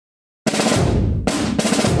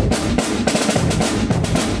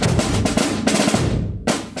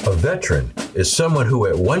veteran is someone who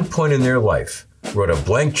at one point in their life wrote a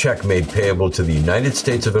blank check made payable to the United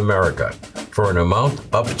States of America for an amount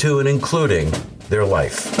up to and including their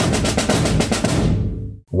life.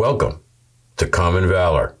 Welcome to Common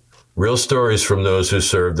Valor. Real stories from those who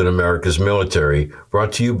served in America's military,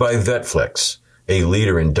 brought to you by Vetflix, a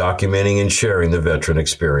leader in documenting and sharing the veteran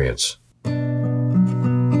experience.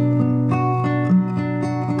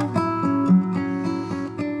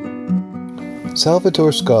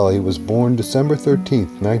 Salvatore Scali was born December 13,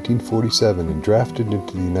 1947, and drafted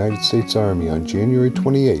into the United States Army on January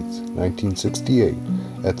 28, 1968,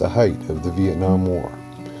 at the height of the Vietnam War.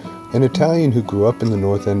 An Italian who grew up in the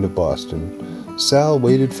North End of Boston, Sal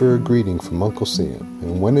waited for a greeting from Uncle Sam,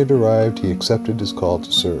 and when it arrived, he accepted his call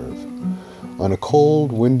to serve. On a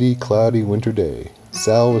cold, windy, cloudy winter day,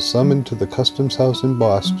 Sal was summoned to the Customs House in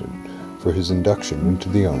Boston for his induction into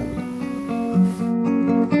the Army.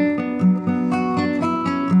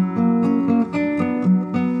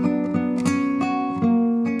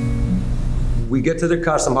 We get to the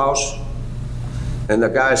custom house, and the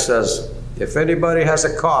guy says, if anybody has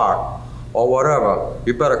a car or whatever,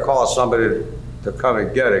 you better call somebody to come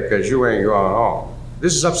and get it, because you ain't going home.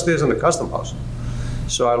 This is upstairs in the custom house.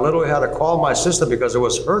 So I literally had to call my sister because it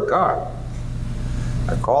was her car.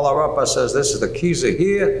 I call her up, I says, this is the keys are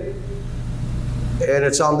here, and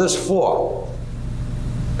it's on this floor.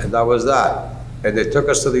 And that was that. And they took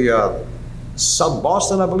us to the South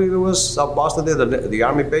Boston, I believe it was, South Boston there, the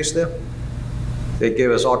Army base there. They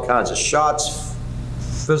gave us all kinds of shots,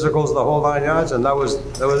 physicals, the whole 9 yards, and that was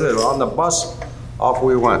it. On the bus, off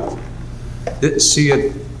we went. Didn't see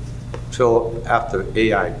it till after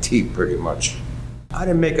AIT, pretty much. I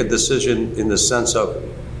didn't make a decision in the sense of,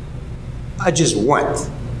 I just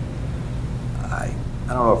went. I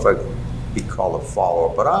don't know if I'd be called a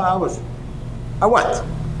follower, but I went.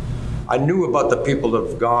 I knew about the people that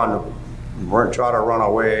have gone, weren't trying to run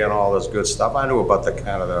away and all this good stuff. I knew about the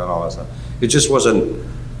Canada and all that stuff. It just wasn't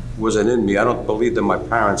in me. I don't believe that my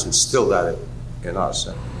parents instilled that in us.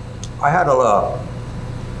 I had a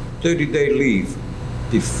 30-day leave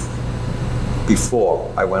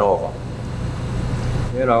before I went over.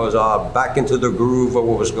 You know, I was back into the groove of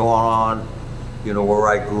what was going on, you know, where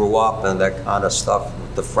I grew up and that kind of stuff,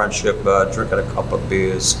 the friendship, drinking a couple of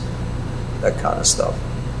beers, that kind of stuff.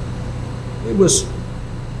 It was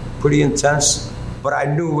pretty intense, but I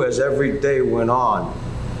knew as every day went on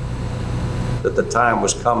that the time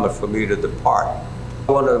was coming for me to depart.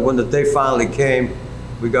 When the day finally came,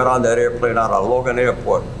 we got on that airplane out of Logan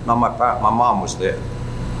Airport. Now my mom was there.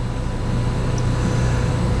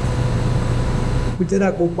 We did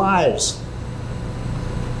our goodbyes.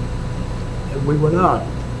 And we went on.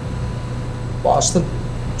 Boston,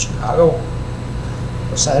 Chicago,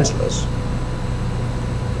 Los Angeles.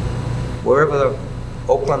 Wherever the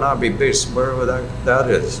Oakland Army base, wherever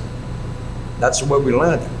that is. That's where we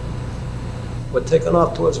landed. We're taking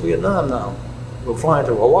off towards Vietnam now. We're flying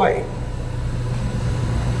to Hawaii.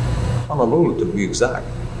 Honolulu, to be exact.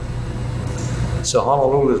 So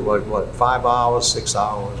Honolulu is like, what, 5 hours, 6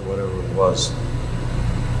 hours, whatever it was.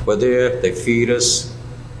 We're there, they feed us.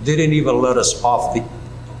 They didn't even let us off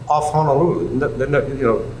Honolulu. You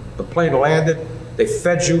know, the plane landed, they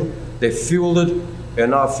fed you, they fueled it,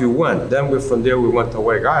 and off you went. Then from there we went to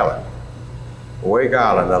Wake Island. Wake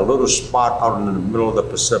Island, a little spot out in the middle of the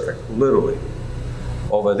Pacific, literally.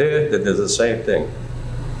 Over there, they did the same thing.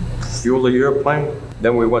 Fuel the airplane,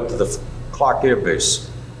 then we went to the Clark Air Base,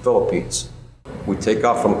 Philippines. We take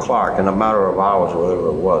off from Clark in a matter of hours, whatever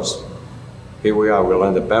it was. Here we are, we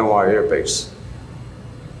land at Benoit Air Base.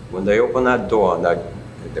 When they open that door, and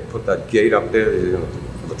they put that gate up there, you know,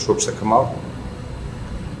 for the troops to come out,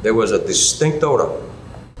 there was a distinct odor.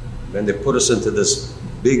 Then they put us into this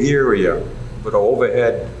big area with an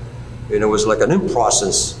overhead, and it was like an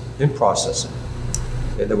in-processing.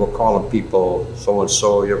 And they were calling people,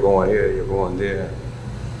 so-and-so, you're going here, you're going there.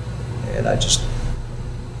 And I just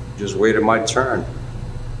waited my turn.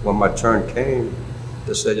 When my turn came,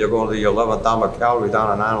 they said, you're going to the 11th Armored Cavalry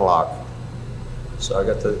down in Anlock. So I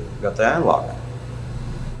got to Anlock.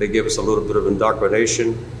 They gave us a little bit of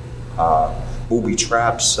indoctrination, booby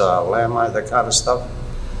traps, landmines, that kind of stuff.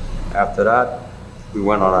 After that, we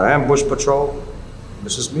went on an ambush patrol.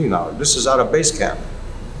 This is me now. This is out of base camp.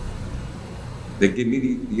 They give me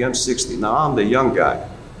the M60. Now I'm the young guy,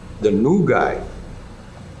 the new guy.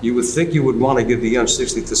 You would think you would want to give the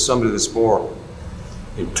M60 to somebody that's more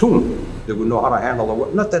in tune, that would know how to handle the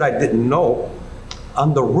weapon. Not that I didn't know,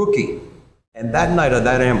 I'm the rookie. And that night of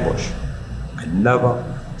that ambush, I never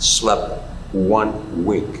slept 1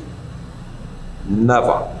 week.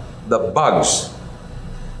 Never. The bugs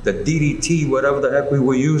the DDT, whatever the heck we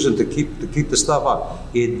were using to keep the stuff out.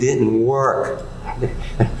 It didn't work.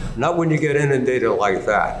 Not when you get inundated like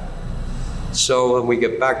that. So when we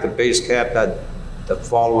get back to base camp the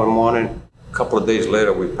following morning, a couple of days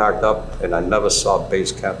later, we packed up, and I never saw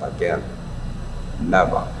base camp again.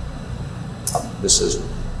 Never. This is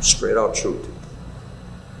straight out truth.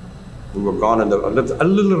 We were gone I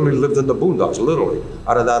literally lived in the boondocks, literally,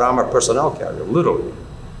 out of that armored personnel carrier, literally.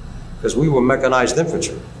 Because we were mechanized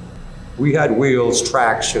infantry. We had wheels,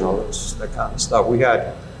 tracks, that kind of stuff. We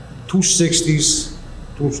had two 60s,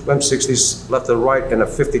 two M60s left and right, and a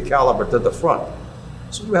 50 caliber to the front.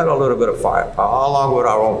 So we had a little bit of firepower, along with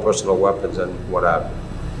our own personal weapons and whatever.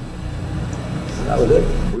 And that was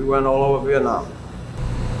it. We went all over Vietnam.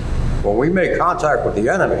 When we made contact with the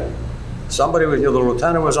enemy, somebody was, the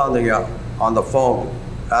lieutenant was on the phone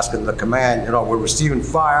asking the command, we're receiving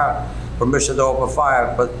fire, permission to open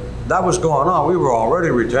fire, but that was going on. We were already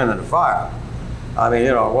returning the fire. I mean,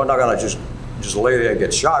 we're not gonna just lay there and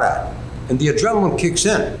get shot at. And the adrenaline kicks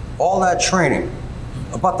in. All that training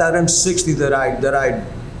about that M60 that I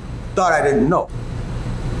thought I didn't know.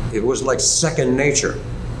 It was like second nature.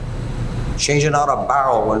 Changing out a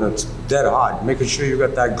barrel when it's dead hot, making sure you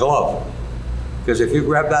got that glove. Because if you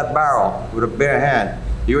grab that barrel with a bare hand,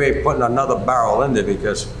 you ain't putting another barrel in there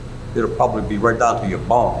because it'll probably be right down to your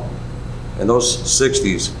bone. And those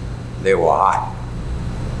 60s, they were hot.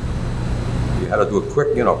 You had to do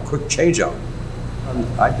a quick change out.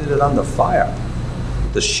 I did it under fire.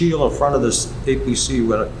 The shield in front of this APC,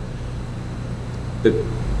 it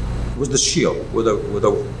was the shield where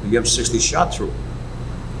the M60 shot through.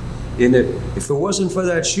 And if it wasn't for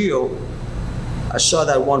that shield, I saw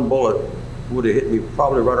that one bullet would have hit me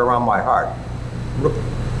probably right around my heart.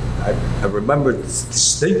 I remember it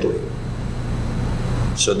distinctly.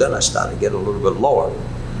 So then I started getting a little bit lower.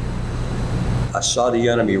 I saw the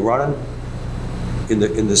enemy running in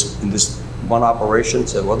this one operation.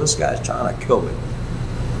 Said, "Well, this guy's trying to kill me,"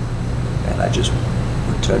 and I just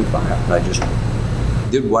returned fire. And I just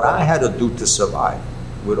did what I had to do to survive.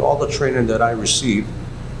 With all the training that I received,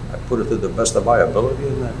 I put it to the best of my ability,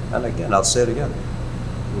 and again, I'll say it again,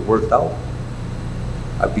 it worked out.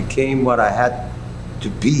 I became what I had to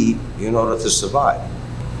be in order to survive.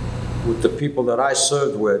 With the people that I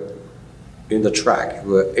served with in the track,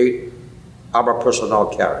 we were 8 armored personnel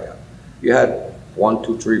carrier. You had 1,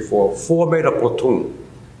 2, 3, 4 made a platoon.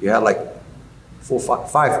 You had like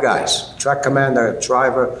 5 guys, track commander,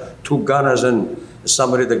 driver, 2 gunners, and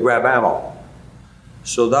somebody to grab ammo.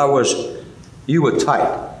 So that was, you were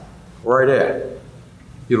tight, right there.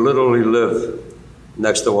 You literally lived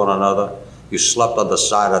next to one another. You slept on the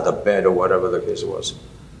side of the bed or whatever the case was.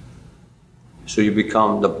 So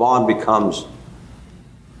the bond becomes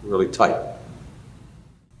really tight.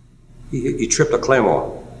 He tripped a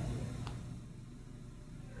claymore.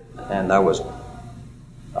 And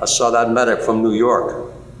I saw that medic from New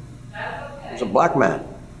York. He was a black man.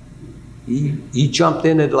 He jumped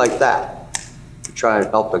in it like that to try and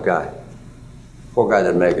help the guy. Poor guy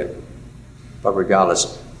didn't make it. But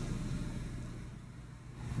regardless,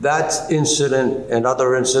 that incident and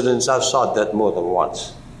other incidents, I saw that more than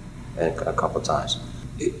once and a couple of times.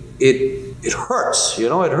 It hurts, it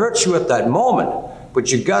hurts you at that moment,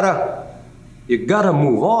 but you gotta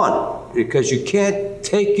move on because you can't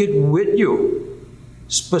take it with you,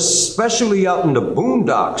 especially out in the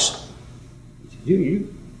boondocks. You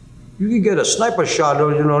can get a sniper shot,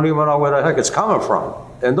 you don't even know where the heck it's coming from,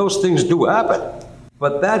 and those things do happen.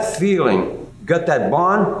 But that feeling, got that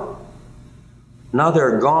bond. Now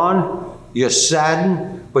they're gone, you're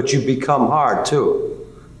saddened, but you become hard too.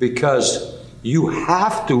 Because you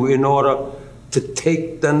have to in order to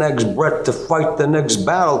take the next breath, to fight the next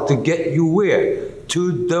battle, to get you where?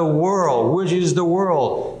 To the world. Which is the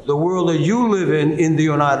world? The world that you live in the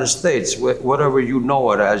United States, whatever you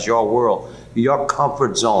know it as, your world, your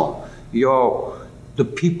comfort zone, the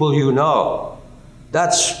people you know.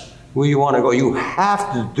 That's where you want to go. You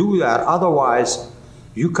have to do that, otherwise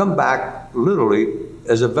you come back literally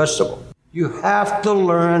as a vegetable. You have to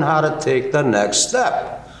learn how to take the next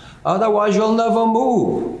step. Otherwise, you'll never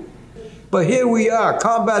move. But here we are,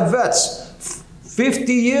 combat vets.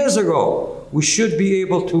 50 years ago, we should be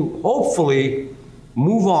able to hopefully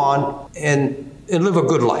move on and live a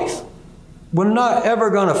good life. We're not ever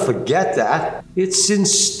going to forget that. It's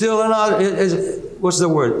instilled in our,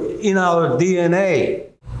 in our DNA.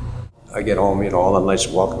 I get home, all the nice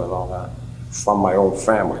welcome and all that from my own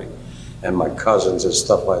family and my cousins and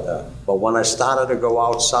stuff like that. But when I started to go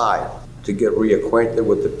outside to get reacquainted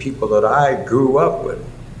with the people that I grew up with,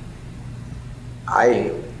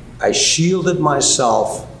 I shielded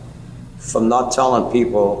myself from not telling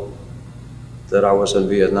people that I was in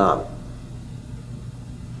Vietnam.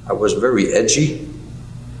 I was very edgy.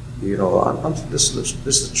 You know, this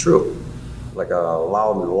is true. Like a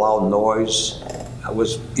loud noise. I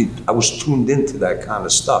was tuned into that kind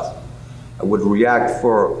of stuff. I would react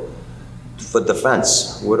for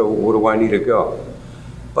defense. Where do I need to go?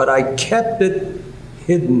 But I kept it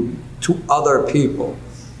hidden to other people.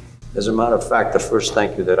 As a matter of fact, the first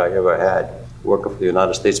thank you that I ever had working for the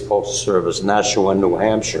United States Postal Service, Nashua, New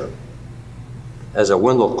Hampshire, as a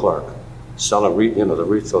window clerk, selling the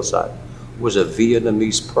retail side, was a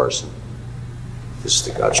Vietnamese person. This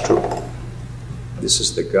is the God's truth. This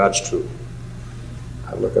is the God's truth.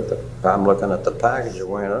 I'm looking at the package and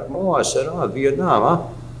went, I said, Vietnam, huh?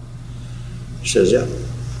 She says, yeah.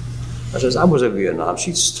 I says, I was in Vietnam.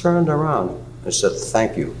 She turned around and said,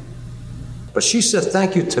 thank you. But she said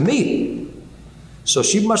thank you to me. So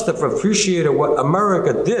she must have appreciated what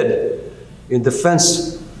America did in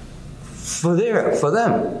defense for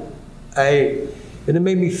them. And it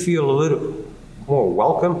made me feel a little more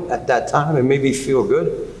welcome at that time. It made me feel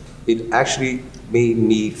good. It actually made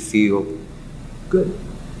me feel good.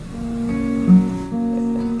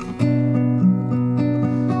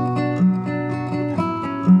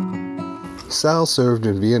 Sal served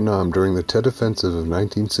in Vietnam during the Tet Offensive of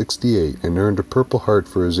 1968 and earned a Purple Heart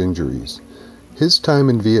for his injuries. His time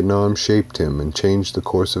in Vietnam shaped him and changed the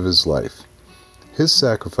course of his life. His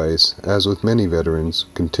sacrifice, as with many veterans,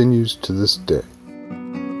 continues to this day.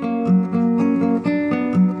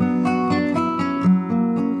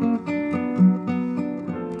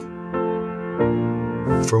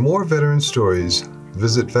 For more veteran stories,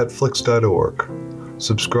 visit vetflix.org.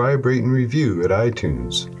 Subscribe, rate, and review at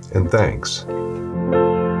iTunes. And thanks.